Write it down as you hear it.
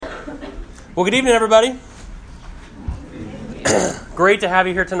Well, good evening, everybody. Great to have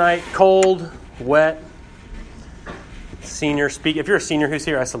you here tonight. Cold, wet, senior speak. If you're a senior who's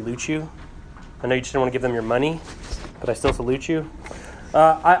here, I salute you. I know you just didn't want to give them your money, but I still salute you.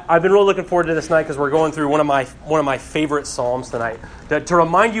 I've been really looking forward to this night because we're going through one of my favorite Psalms tonight. To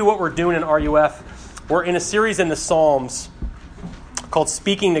remind you what we're doing in RUF, we're in a series in the Psalms called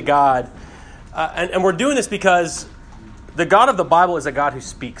Speaking to God. And we're doing this because the God of the Bible is a God who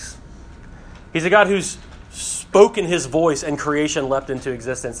speaks. He's a God who's spoken his voice and creation leapt into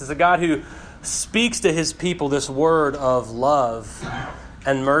existence. He's a God who speaks to his people this word of love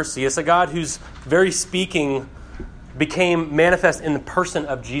and mercy. It's a God whose very speaking became manifest in the person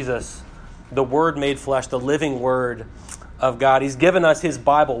of Jesus, the Word made flesh, the living Word of God. He's given us his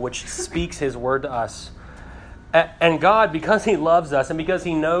Bible, which speaks his word to us. And God, because he loves us and because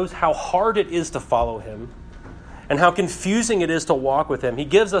he knows how hard it is to follow him, and how confusing it is to walk with him, he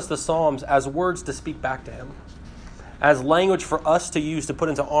gives us the Psalms as words to speak back to him, as language for us to use to put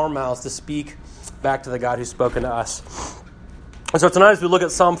into our mouths to speak back to the God who's spoken to us. And so tonight as we look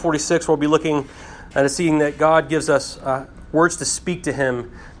at Psalm 46, we'll be looking at seeing that God gives us words to speak to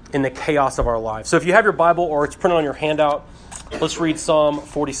him in the chaos of our lives. So if you have your Bible or it's printed on your handout, let's read Psalm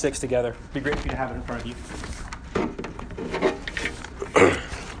 46 together. It'd be great for you to have it in front of you.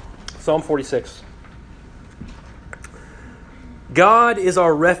 Psalm 46. God is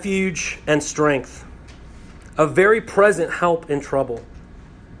our refuge and strength, a very present help in trouble.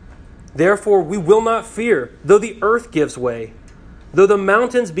 Therefore we will not fear, though the earth gives way, though the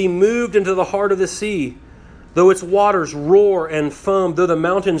mountains be moved into the heart of the sea, though its waters roar and foam, though the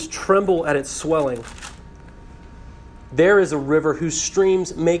mountains tremble at its swelling. There is a river whose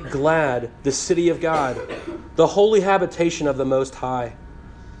streams make glad the city of God, the holy habitation of the Most High.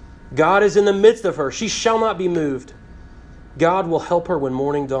 God is in the midst of her. She shall not be moved. God will help her when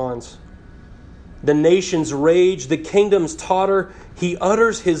morning dawns. The nations rage, the kingdoms totter. He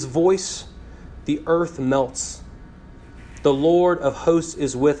utters his voice, the earth melts. The Lord of hosts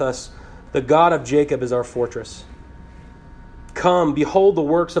is with us. The God of Jacob is our fortress. Come, behold the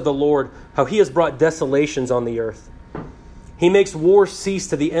works of the Lord, how he has brought desolations on the earth. He makes war cease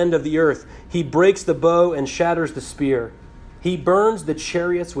to the end of the earth. He breaks the bow and shatters the spear. He burns the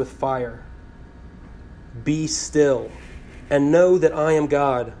chariots with fire. Be still and know that I am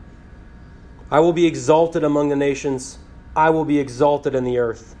God. I will be exalted among the nations. I will be exalted in the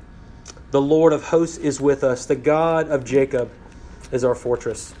earth. The Lord of hosts is with us. The God of Jacob is our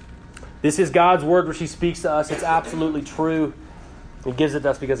fortress. This is God's word which he speaks to us. It's absolutely true. He gives it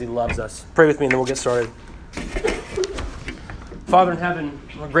to us because he loves us. Pray with me and then we'll get started. Father in heaven,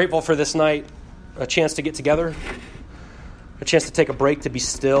 we're grateful for this night, a chance to get together, a chance to take a break, to be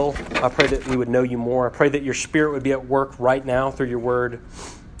still. I pray that we would know you more. I pray that your Spirit would be at work right now through your word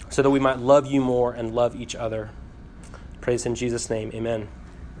so that we might love you more and love each other. Praise in Jesus' name. Amen.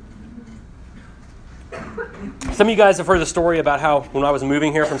 Some of you guys have heard the story about how when I was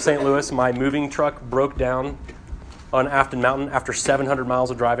moving here from St. Louis, my moving truck broke down on Afton Mountain after 700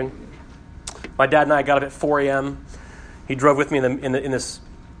 miles of driving. My dad and I got up at 4 a.m. He drove with me in this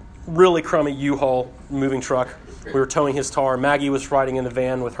really crummy U-Haul moving truck. We were towing his tar. Maggie was riding in the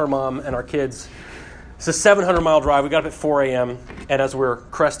van with her mom and our kids. It's a 700-mile drive. We got up at 4 a.m., and as we were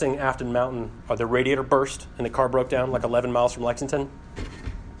cresting Afton Mountain, the radiator burst, and the car broke down like 11 miles from Lexington.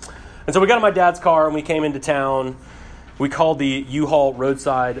 And so we got in my dad's car, and we came into town. We called the U-Haul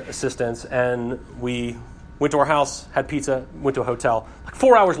roadside assistance, and we went to our house, had pizza, went to a hotel. Like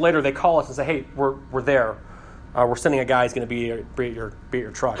 4 hours later, they call us and say, hey, we're there. We're sending a guy who's going to be at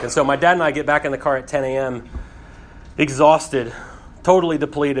your truck. And so my dad and I get back in the car at 10 a.m., exhausted, totally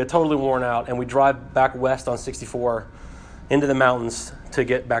depleted, totally worn out, and we drive back west on 64 into the mountains to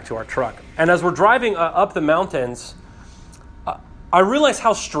get back to our truck. And as we're driving up the mountains, I realize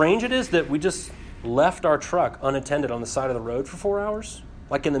how strange it is that we just left our truck unattended on the side of the road for 4 hours,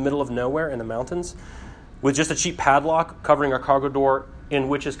 like in the middle of nowhere in the mountains, with just a cheap padlock covering our cargo door in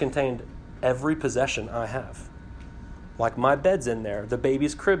which is contained every possession I have. Like my bed's in there, the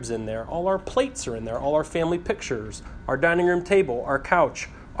baby's crib's in there, all our plates are in there, all our family pictures, our dining room table, our couch,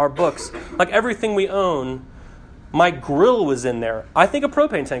 our books, like everything we own. My grill was in there. I think a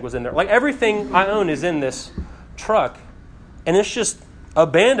propane tank was in there. Like everything I own is in this truck, and it's just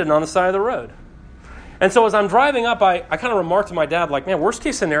abandoned on the side of the road. And so as I'm driving up, I kind of remarked to my dad, like, man, worst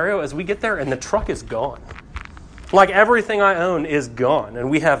case scenario is we get there and the truck is gone. Like everything I own is gone, and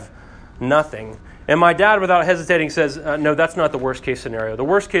we have nothing. And my dad, without hesitating, says, no, that's not the worst case scenario. The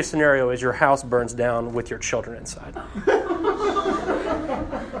worst case scenario is your house burns down with your children inside.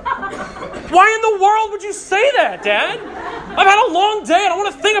 Why in the world would you say that, Dad? I've had a long day. I don't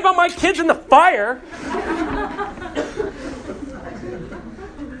want to think about my kids in the fire.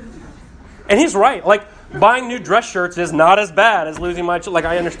 And he's right. Like, buying new dress shirts is not as bad as losing my children. Like,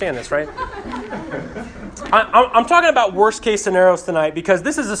 I understand this, right? I'm talking about worst case scenarios tonight because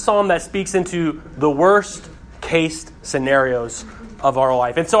this is a psalm that speaks into the worst case scenarios of our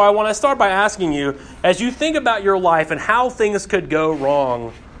life. And so I want to start by asking you, as you think about your life and how things could go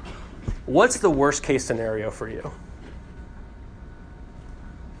wrong, what's the worst case scenario for you?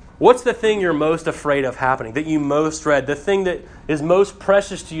 What's the thing you're most afraid of happening, that you most dread, the thing that is most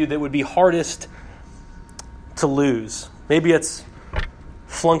precious to you that would be hardest to lose? Maybe it's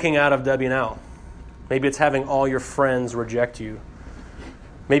flunking out of W&L. Maybe it's having all your friends reject you.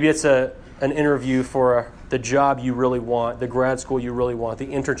 Maybe it's an interview for the job you really want, the grad school you really want, the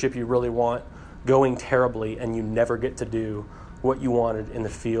internship you really want, going terribly, and you never get to do what you wanted in the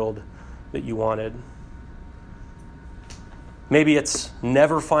field that you wanted. Maybe it's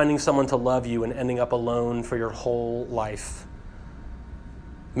never finding someone to love you and ending up alone for your whole life.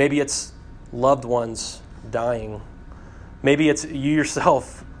 Maybe it's loved ones dying. Maybe it's you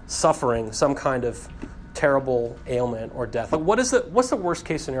yourself suffering some kind of terrible ailment or death. Like, what's the worst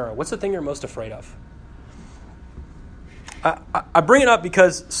case scenario? What's the thing you're most afraid of? I bring it up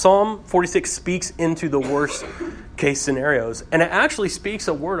because Psalm 46 speaks into the worst case scenarios, and it actually speaks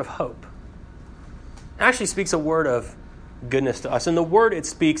a word of hope. It actually speaks a word of goodness to us. And the word it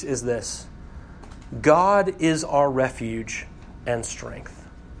speaks is this: God is our refuge and strength,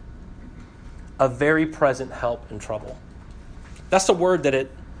 a very present help in trouble. That's the word that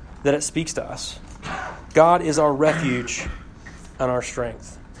it speaks to us. God is our refuge and our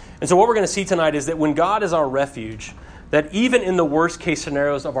strength. And so what we're going to see tonight is that when God is our refuge, that even in the worst case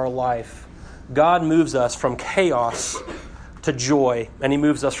scenarios of our life, God moves us from chaos to joy, and he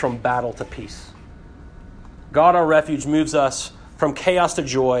moves us from battle to peace. God, our refuge, moves us from chaos to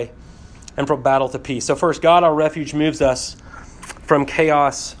joy and from battle to peace. So first, God, our refuge, moves us from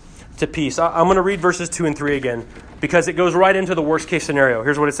chaos to peace. I'm going to read verses 2 and 3 again because it goes right into the worst case scenario.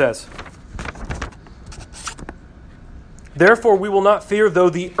 Here's what it says. Therefore, we will not fear, though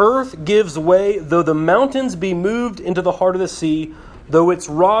the earth gives way, though the mountains be moved into the heart of the sea, though its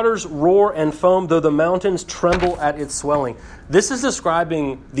waters roar and foam, though the mountains tremble at its swelling. This is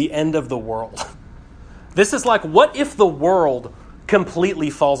describing the end of the world. This is like, what if the world completely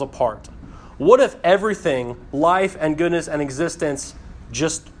falls apart? What if everything, life and goodness and existence,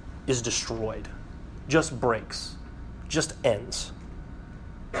 just is destroyed, just breaks, just ends?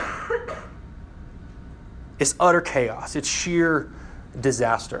 It's utter chaos. It's sheer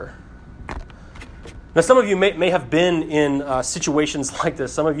disaster. Now, some of you may have been in situations like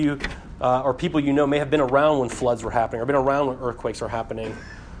this. Some of you or people you know may have been around when floods were happening or been around when earthquakes were happening.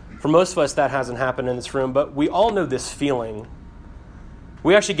 For most of us, that hasn't happened in this room, but we all know this feeling.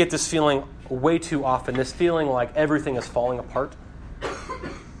 We actually get this feeling way too often, this feeling like everything is falling apart.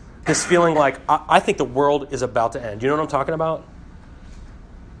 This feeling like, I think the world is about to end. You know what I'm talking about?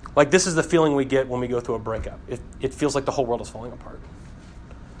 Like, this is the feeling we get when we go through a breakup. It feels like the whole world is falling apart.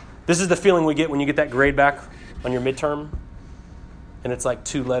 This is the feeling we get when you get that grade back on your midterm, and it's like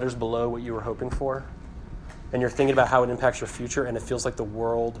 2 letters below what you were hoping for, and you're thinking about how it impacts your future, and it feels like the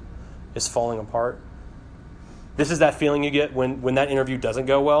world is falling apart. This is that feeling you get when that interview doesn't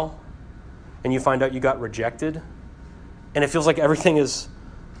go well, and you find out you got rejected, and it feels like everything is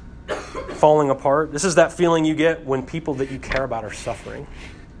falling apart. This is that feeling you get when people that you care about are suffering.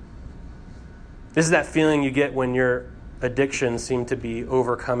 This is that feeling you get when your addictions seem to be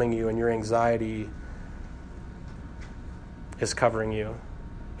overcoming you and your anxiety is covering you.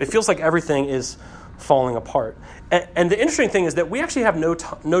 It feels like everything is falling apart. And the interesting thing is that we actually have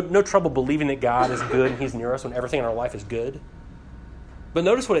no trouble believing that God is good and he's near us when everything in our life is good. But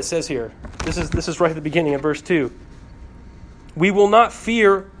notice what it says here. This is right at the beginning of verse 2. We will not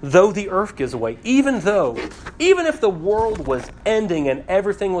fear though the earth gives away. Even if the world was ending and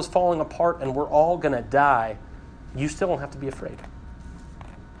everything was falling apart and we're all going to die, you still don't have to be afraid.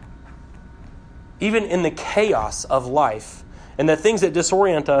 Even in the chaos of life and the things that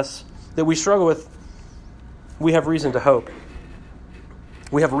disorient us, that we struggle with, we have reason to hope.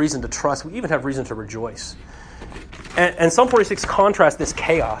 We have reason to trust. We even have reason to rejoice. And Psalm 46 contrasts this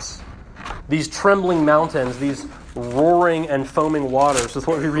chaos, these trembling mountains, these roaring and foaming waters with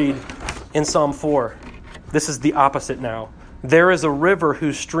what we read in Psalm 4. This is the opposite now. There is a river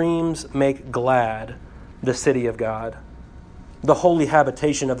whose streams make glad the city of God, the holy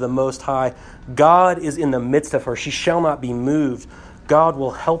habitation of the Most High. God is in the midst of her. She shall not be moved. God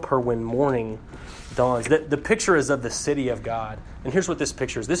will help her when morning dawns. The picture is of the city of God. And here's what this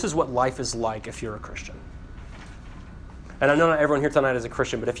picture is. This is what life is like if you're a Christian. And I know not everyone here tonight is a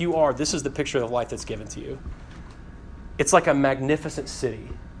Christian, but if you are, this is the picture of life that's given to you. It's like a magnificent city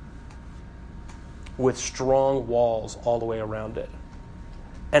with strong walls all the way around it.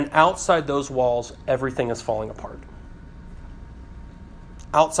 And outside those walls, everything is falling apart.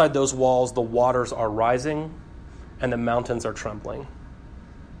 Outside those walls, the waters are rising and the mountains are trembling.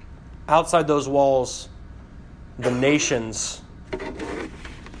 Outside those walls, the nations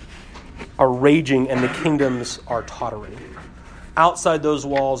are raging and the kingdoms are tottering. Outside those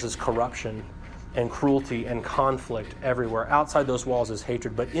walls is corruption and cruelty and conflict everywhere. Outside those walls is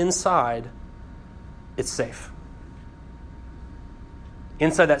hatred, but inside, it's safe.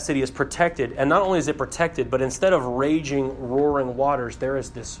 Inside that city is protected, and not only is it protected, but instead of raging, roaring waters, there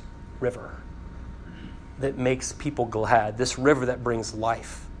is this river that makes people glad, this river that brings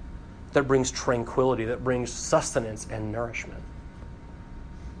life, that brings tranquility, that brings sustenance and nourishment.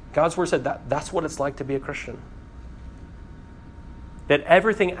 God's word said that's what it's like to be a Christian. That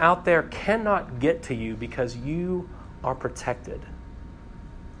everything out there cannot get to you because you are protected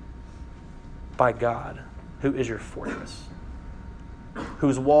by God, who is your fortress,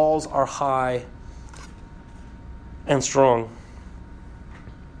 whose walls are high and strong.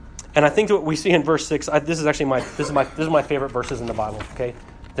 And I think what we see in verse 6, this is actually my favorite verses in the Bible, okay?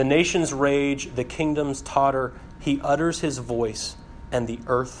 The nations rage, the kingdoms totter, he utters his voice, and the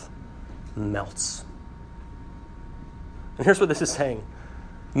earth melts. And here's what this is saying.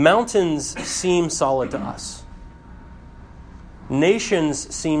 Mountains seem solid to us.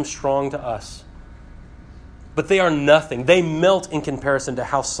 Nations seem strong to us. But they are nothing. They melt in comparison to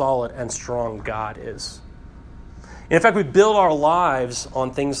how solid and strong God is. And in fact, we build our lives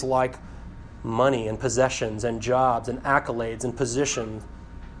on things like money and possessions and jobs and accolades and position.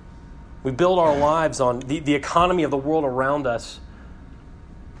 We build our lives on the economy of the world around us.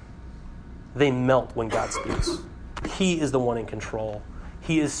 They melt when God speaks. He is the one in control.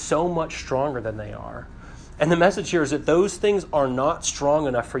 He is so much stronger than they are. And the message here is that those things are not strong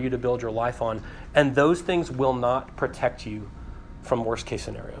enough for you to build your life on, and those things will not protect you from worst case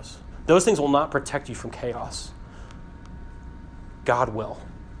scenarios. Those things will not protect you from chaos. God will.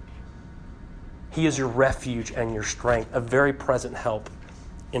 He is your refuge and your strength, a very present help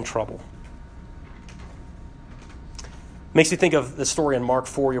in trouble. Makes you think of the story in Mark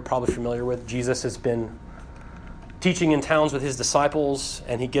 4 you're probably familiar with. Jesus has been teaching in towns with his disciples,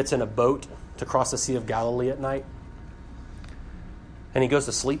 and he gets in a boat to cross the Sea of Galilee at night. And he goes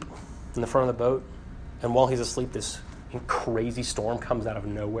to sleep in the front of the boat. And while he's asleep, this crazy storm comes out of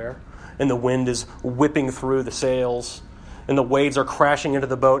nowhere. And the wind is whipping through the sails. And the waves are crashing into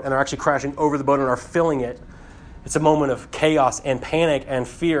the boat, and they're actually crashing over the boat and are filling it. It's a moment of chaos and panic and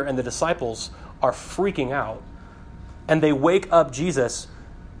fear, and the disciples are freaking out. And they wake up Jesus,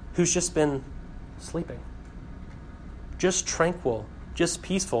 who's just been sleeping. Just tranquil, just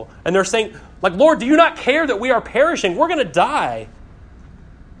peaceful. And they're saying, like, Lord, do you not care that we are perishing? We're going to die.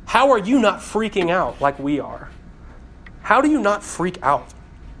 How are you not freaking out like we are? How do you not freak out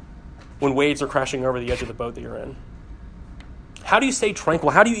when waves are crashing over the edge of the boat that you're in? How do you stay tranquil?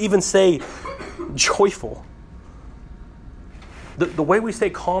 How do you even stay joyful? The way we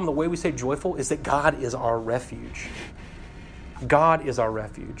stay calm, the way we stay joyful is that God is our refuge. God is our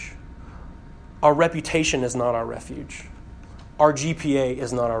refuge. Our reputation is not our refuge. Our GPA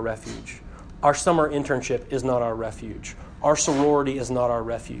is not our refuge. Our summer internship is not our refuge. Our sorority is not our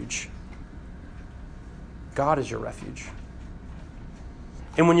refuge. God is your refuge.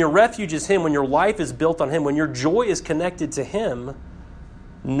 And when your refuge is Him, when your life is built on Him, when your joy is connected to Him,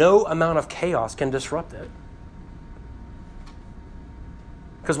 no amount of chaos can disrupt it.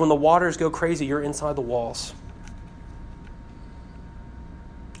 Because when the waters go crazy, you're inside the walls.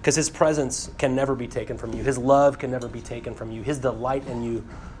 Because His presence can never be taken from you. His love can never be taken from you. His delight in you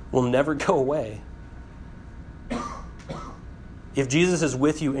will never go away. If Jesus is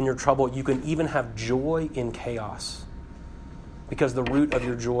with you in your trouble, you can even have joy in chaos. Because the root of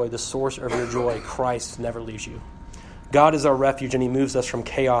your joy, the source of your joy, Christ, never leaves you. God is our refuge, and He moves us from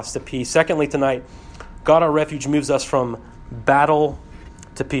chaos to peace. Secondly, tonight, God, our refuge, moves us from battle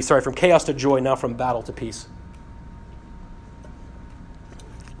to peace. From chaos to joy, now from battle to peace.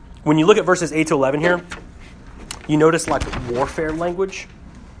 When you look at verses 8 to 11 here, you notice like warfare language.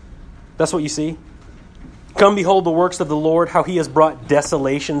 That's what you see. Come behold the works of the Lord, how He has brought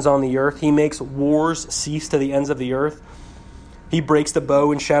desolations on the earth. He makes wars cease to the ends of the earth. He breaks the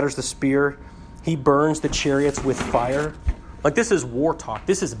bow and shatters the spear. He burns the chariots with fire. Like, this is war talk.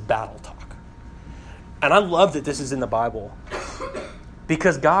 This is battle talk. And I love that this is in the Bible,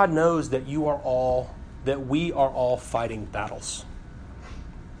 because God knows that we are all fighting battles.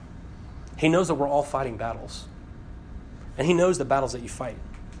 He knows that we're all fighting battles. And he knows the battles that you fight.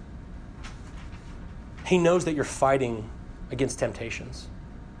 He knows that you're fighting against temptations,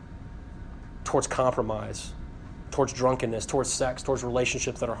 towards compromise, towards drunkenness, towards sex, towards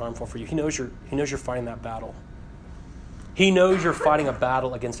relationships that are harmful for you. He knows you're fighting that battle. He knows you're fighting a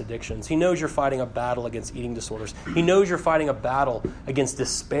battle against addictions. He knows you're fighting a battle against eating disorders. He knows you're fighting a battle against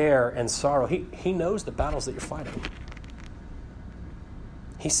despair and sorrow. He knows the battles that you're fighting.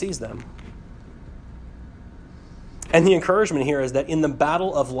 He sees them. And the encouragement here is that in the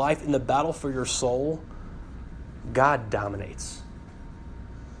battle of life, in the battle for your soul, God dominates.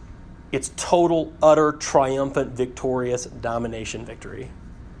 It's total, utter, triumphant, victorious domination victory.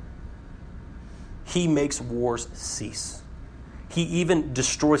 He makes wars cease. He even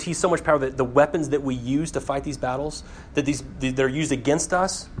destroys. He's so much power that the weapons that we use to fight these battles, that they're used against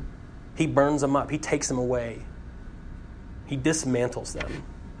us, he burns them up. He takes them away. He dismantles them.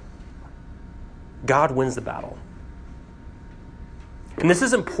 God wins the battle. And this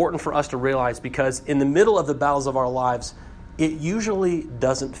is important for us to realize because in the middle of the battles of our lives, it usually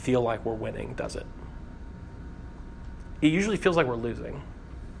doesn't feel like we're winning, does it? It usually feels like we're losing.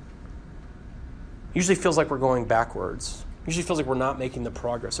 It usually feels like we're going backwards. It usually feels like we're not making the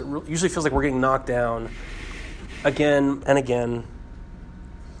progress. It usually feels like we're getting knocked down again and again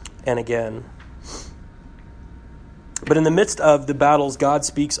and again. But in the midst of the battles, God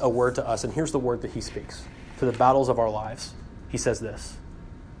speaks a word to us. And here's the word that he speaks to the battles of our lives. He says this: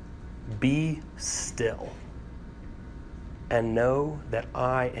 be still and know that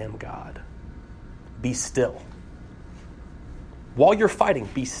I am God. Be still. While you're fighting,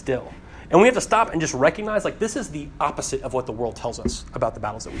 be still. And we have to stop and just recognize, this is the opposite of what the world tells us about the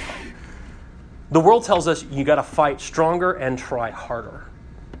battles that we fight. The world tells us you got to fight stronger and try harder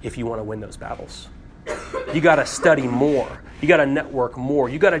if you want to win those battles. You got to study more. You got to network more.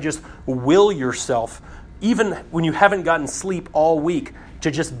 You got to just will yourself, even when you haven't gotten sleep all week,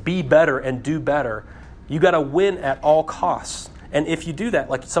 to just be better and do better. You got to win at all costs. And if you do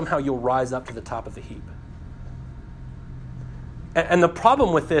that, somehow you'll rise up to the top of the heap. And the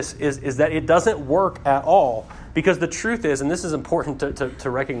problem with this is that it doesn't work at all. Because the truth is, and this is important to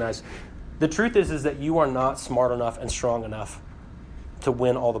recognize, the truth is that you are not smart enough and strong enough to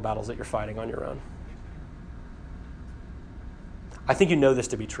win all the battles that you're fighting on your own. I think you know this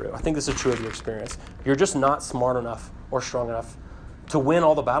to be true. I think this is true of your experience. You're just not smart enough or strong enough to win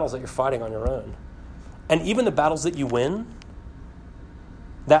all the battles that you're fighting on your own. And even the battles that you win,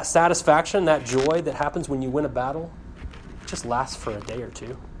 that satisfaction, that joy that happens when you win a battle, just lasts for a day or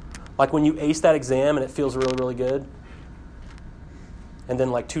two. Like when you ace that exam and it feels really, really good. And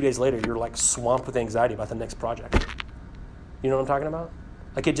then 2 days later, you're swamped with anxiety about the next project. You know what I'm talking about?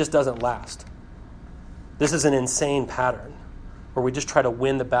 It just doesn't last. This is an insane pattern where we just try to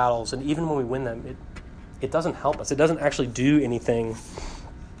win the battles. And even when we win them, it doesn't help us. It doesn't actually do anything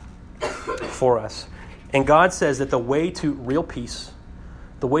for us. And God says that the way to real peace,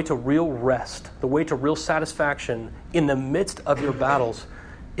 the way to real rest, the way to real satisfaction in the midst of your battles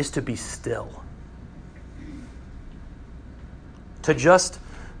is to be still. To just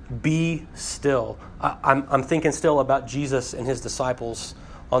be still. I'm thinking still about Jesus and his disciples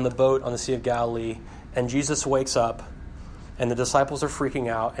on the boat on the Sea of Galilee, and Jesus wakes up, and the disciples are freaking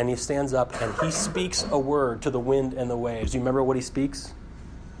out, and he stands up and he speaks a word to the wind and the waves. Do you remember what he speaks?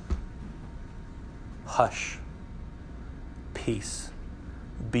 Hush. Peace.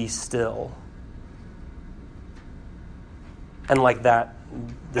 Be still. And like that,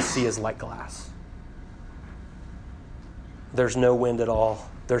 the sea is like glass. There's no wind at all.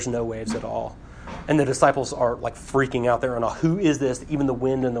 There's no waves at all. And the disciples are freaking out there and all, who is this? Even the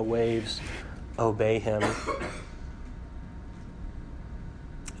wind and the waves obey him.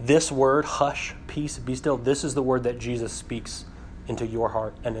 This word, hush, peace, be still, this is the word that Jesus speaks into your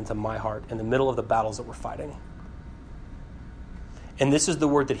heart and into my heart in the middle of the battles that we're fighting. And this is the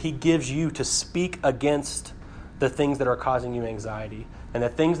word that he gives you to speak against the things that are causing you anxiety and the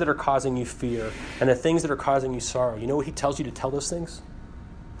things that are causing you fear and the things that are causing you sorrow. You know what he tells you to tell those things?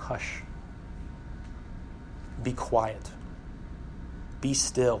 Hush. Be quiet. Be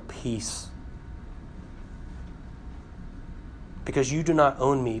still. Peace. Because you do not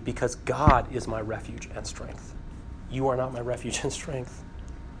own me, because God is my refuge and strength. You are not my refuge and strength.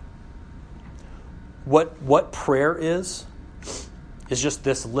 What prayer is just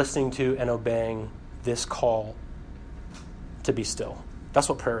this listening to and obeying this call to be still. That's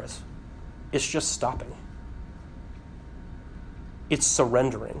what prayer is. It's just stopping. It's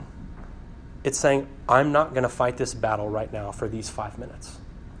surrendering. It's saying, I'm not going to fight this battle right now for these 5 minutes.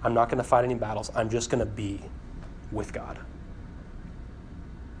 I'm not going to fight any battles. I'm just going to be with God.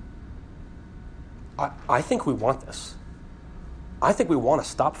 I think we want this. I think we want to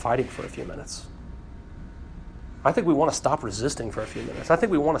stop fighting for a few minutes. I think we want to stop resisting for a few minutes. I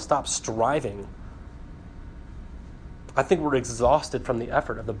think we want to stop striving. I think we're exhausted from the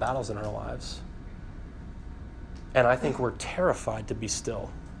effort of the battles in our lives. And I think we're terrified to be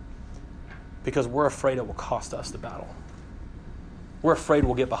still because we're afraid it will cost us the battle. We're afraid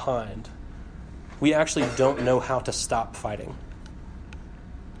we'll get behind. We actually don't know how to stop fighting.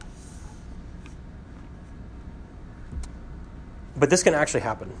 But this can actually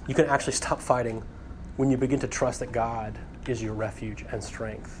happen. You can actually stop fighting when you begin to trust that God is your refuge and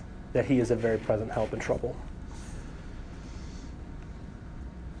strength, that he is a very present help in trouble.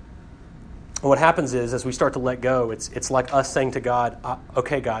 And what happens is, as we start to let go, it's like us saying to God,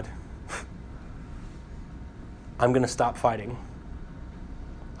 okay, God, I'm going to stop fighting.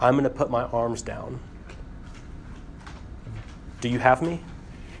 I'm going to put my arms down. Do you have me?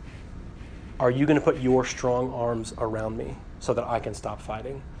 Are you going to put your strong arms around me so that I can stop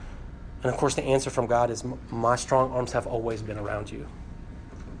fighting? And of course, the answer from God is, my strong arms have always been around you.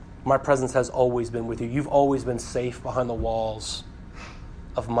 My presence has always been with you. You've always been safe behind the walls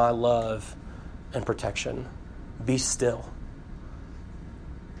of my love and protection. Be still.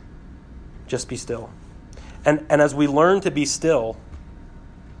 Just be still. And as we learn to be still,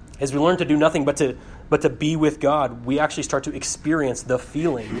 as we learn to do nothing but to be with God, we actually start to experience the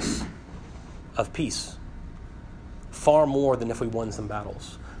feelings of peace far more than if we won some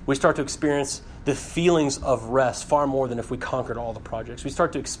battles. We start to experience the feelings of rest far more than if we conquered all the projects. We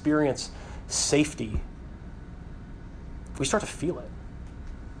start to experience safety. We start to feel it.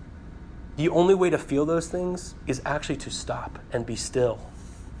 The only way to feel those things is actually to stop and be still.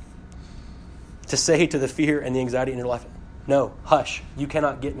 To say to the fear and the anxiety in your life, no, hush, you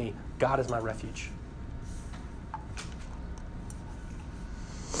cannot get me. God is my refuge.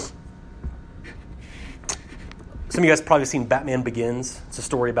 Some of you guys have probably seen Batman Begins. It's a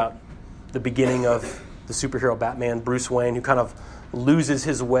story about the beginning of the superhero Batman, Bruce Wayne, who kind of loses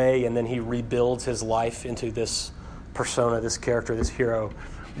his way and then he rebuilds his life into this persona, this character, this hero,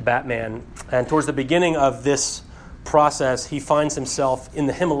 Batman. And towards the beginning of this process, he finds himself in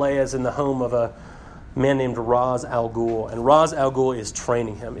the Himalayas in the home of a man named Ra's al Ghul. And Ra's al Ghul is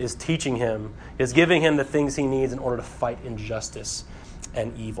training him, is teaching him, is giving him the things he needs in order to fight injustice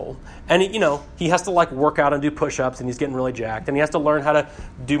and evil. And, he has to work out and do push-ups, and he's getting really jacked. And he has to learn how to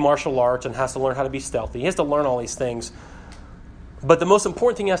do martial arts and has to learn how to be stealthy. He has to learn all these things. But the most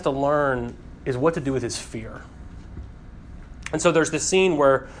important thing he has to learn is what to do with his fear. And so there's this scene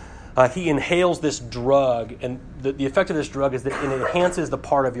where he inhales this drug, and the effect of this drug is that it enhances the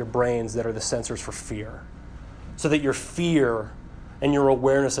part of your brains that are the sensors for fear, so that your fear and your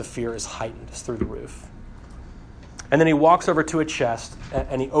awareness of fear is heightened, is through the roof. And then he walks over to a chest,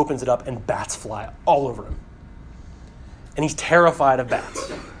 and he opens it up, and bats fly all over him. And he's terrified of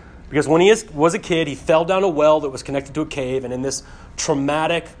bats. Because when he was a kid, he fell down a well that was connected to a cave, and in this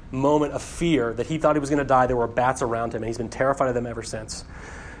traumatic moment of fear that he thought he was going to die, there were bats around him, and he's been terrified of them ever since.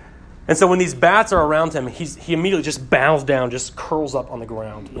 And so when these bats are around him, he immediately just bows down, just curls up on the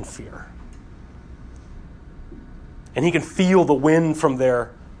ground in fear. And he can feel the wind from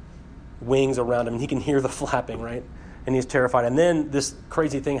their wings around him, and he can hear the flapping, right? And he's terrified. And then this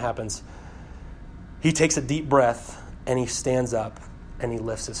crazy thing happens. He takes a deep breath, and he stands up, and he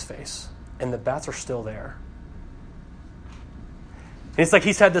lifts his face. And the bats are still there. And it's like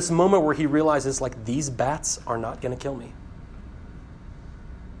he's had this moment where he realizes, these bats are not going to kill me.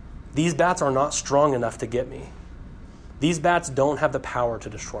 These bats are not strong enough to get me. These bats don't have the power to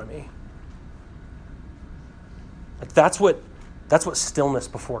destroy me. That's what stillness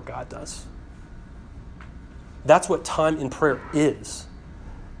before God does. That's what time in prayer is.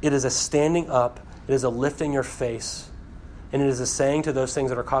 It is a standing up. It is a lifting your face. And it is a saying to those things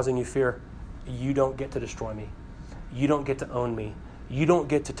that are causing you fear, you don't get to destroy me. You don't get to own me. You don't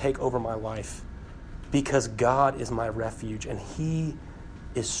get to take over my life, because God is my refuge and he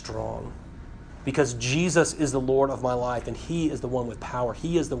is strong. Because Jesus is the Lord of my life and he is the one with power.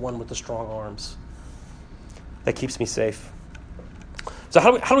 He is the one with the strong arms that keeps me safe. So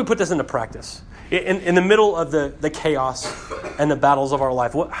how do we put this into practice? In the middle of the chaos and the battles of our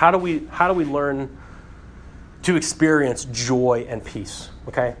life, how do we learn to experience joy and peace?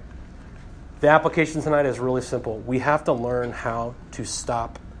 Okay? The application tonight is really simple. We have to learn how to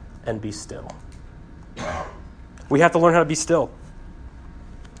stop and be still. We have to learn how to be still.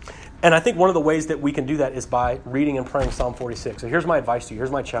 And I think one of the ways that we can do that is by reading and praying Psalm 46. So here's my advice to you.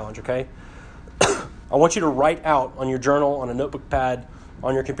 Here's my challenge, okay? I want you to write out on your journal, on a notebook pad,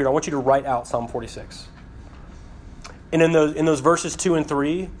 on your computer, I want you to write out Psalm 46. And in those verses 2 and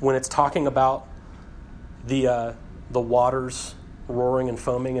 3, when it's talking about the waters roaring and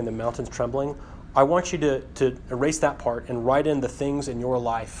foaming and the mountains trembling, I want you to erase that part and write in the things in your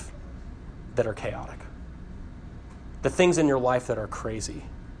life that are chaotic. The things in your life that are crazy.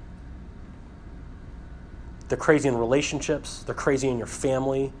 They're crazy in relationships. They're crazy in your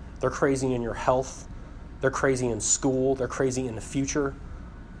family. They're crazy in your health. They're crazy in school. They're crazy in the future.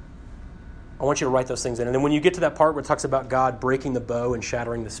 I want you to write those things in. And then when you get to that part where it talks about God breaking the bow and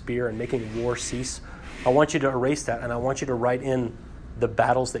shattering the spear and making war cease, I want you to erase that, and I want you to write in the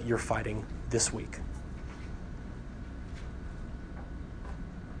battles that you're fighting this week.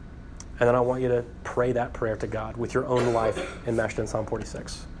 And then I want you to pray that prayer to God with your own life enmeshed in Psalm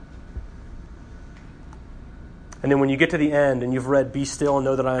 46. And then when you get to the end and you've read, "Be still and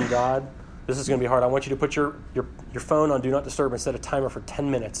know that I am God," this is going to be hard. I want you to put your phone on Do Not Disturb and set a timer for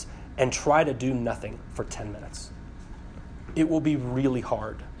 10 minutes and try to do nothing for 10 minutes. It will be really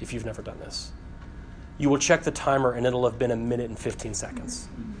hard if you've never done this. You will check the timer and it'll have been 1 minute and 15 seconds.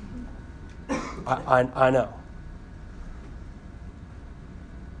 I know.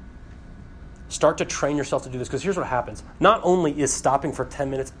 Start to train yourself to do this, because here's what happens. Not only is stopping for 10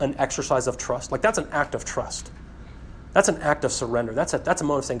 minutes an exercise of trust, like that's an act of trust. That's an act of surrender. That's a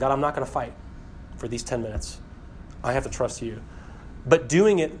moment of saying, God, I'm not going to fight for these 10 minutes. I have to trust you. But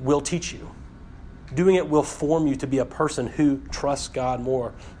doing it will teach you. Doing it will form you to be a person who trusts God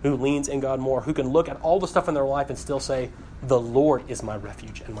more, who leans in God more, who can look at all the stuff in their life and still say, the Lord is my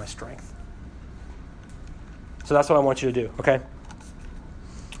refuge and my strength. So that's what I want you to do, okay?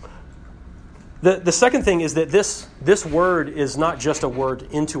 The second thing is that this word is not just a word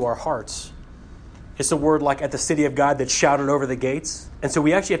into our hearts. It's a word like at the city of God that's shouted over the gates. And so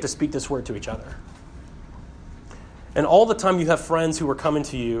we actually have to speak this word to each other. And all the time you have friends who are coming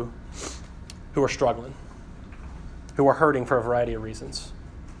to you who are struggling, who are hurting for a variety of reasons.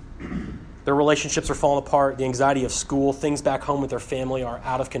 Their relationships are falling apart, the anxiety of school, things back home with their family are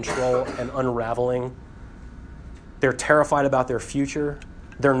out of control and unraveling. They're terrified about their future.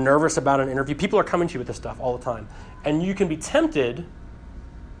 They're nervous about an interview. People are coming to you with this stuff all the time. And you can be tempted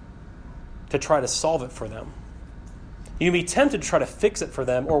to try to solve it for them. You can be tempted to try to fix it for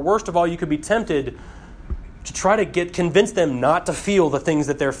them. Or worst of all, you could be tempted to try to convince them not to feel the things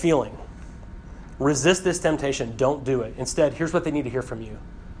that they're feeling. Resist this temptation. Don't do it. Instead, here's what they need to hear from you.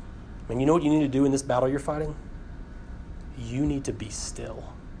 And you know what you need to do in this battle you're fighting? You need to be still.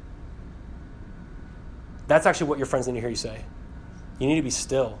 That's actually what your friends need to hear you say. You need to be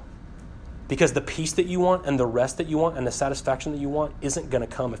still. Because the peace that you want and the rest that you want and the satisfaction that you want isn't going to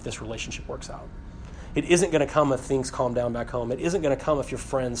come if this relationship works out. It isn't going to come if things calm down back home. It isn't going to come if your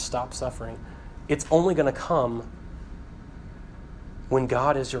friends stop suffering. It's only going to come when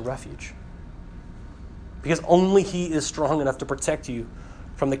God is your refuge. Because only He is strong enough to protect you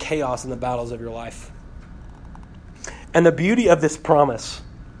from the chaos and the battles of your life. And the beauty of this promise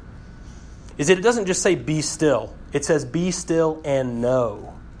is that it doesn't just say be still. It says be still and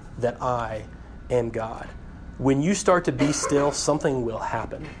know that I am God. When you start to be still, something will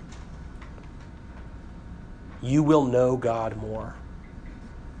happen. You will know God more.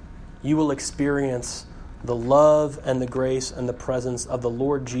 You will experience the love and the grace and the presence of the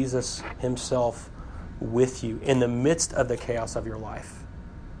Lord Jesus Himself with you in the midst of the chaos of your life,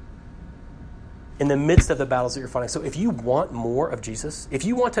 in the midst of the battles that you're fighting. So if you want more of Jesus, if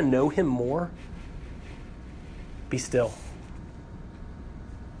you want to know Him more, be still.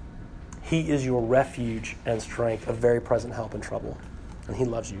 He is your refuge and strength, a very present help in trouble, and He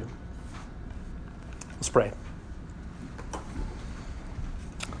loves you. Let's pray.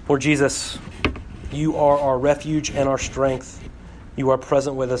 Lord Jesus, You are our refuge and our strength. You are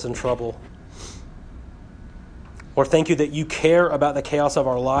present with us in trouble. Lord, thank You that You care about the chaos of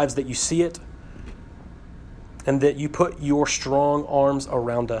our lives, that You see it, and that You put Your strong arms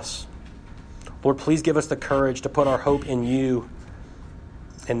around us. Lord, please give us the courage to put our hope in You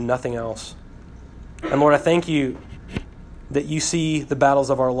and nothing else. And Lord, I thank You that You see the battles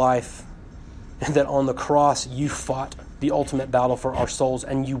of our life, and that on the cross You fought the ultimate battle for our souls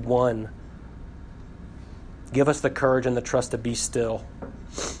and You won. Give us the courage and the trust to be still.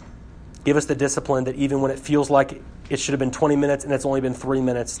 Give us the discipline that even when it feels like it should have been 20 minutes and it's only been 3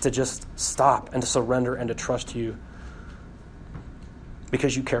 minutes, to just stop and to surrender and to trust You,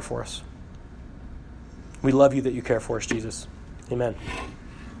 because You care for us. We love You that You care for us, Jesus. Amen.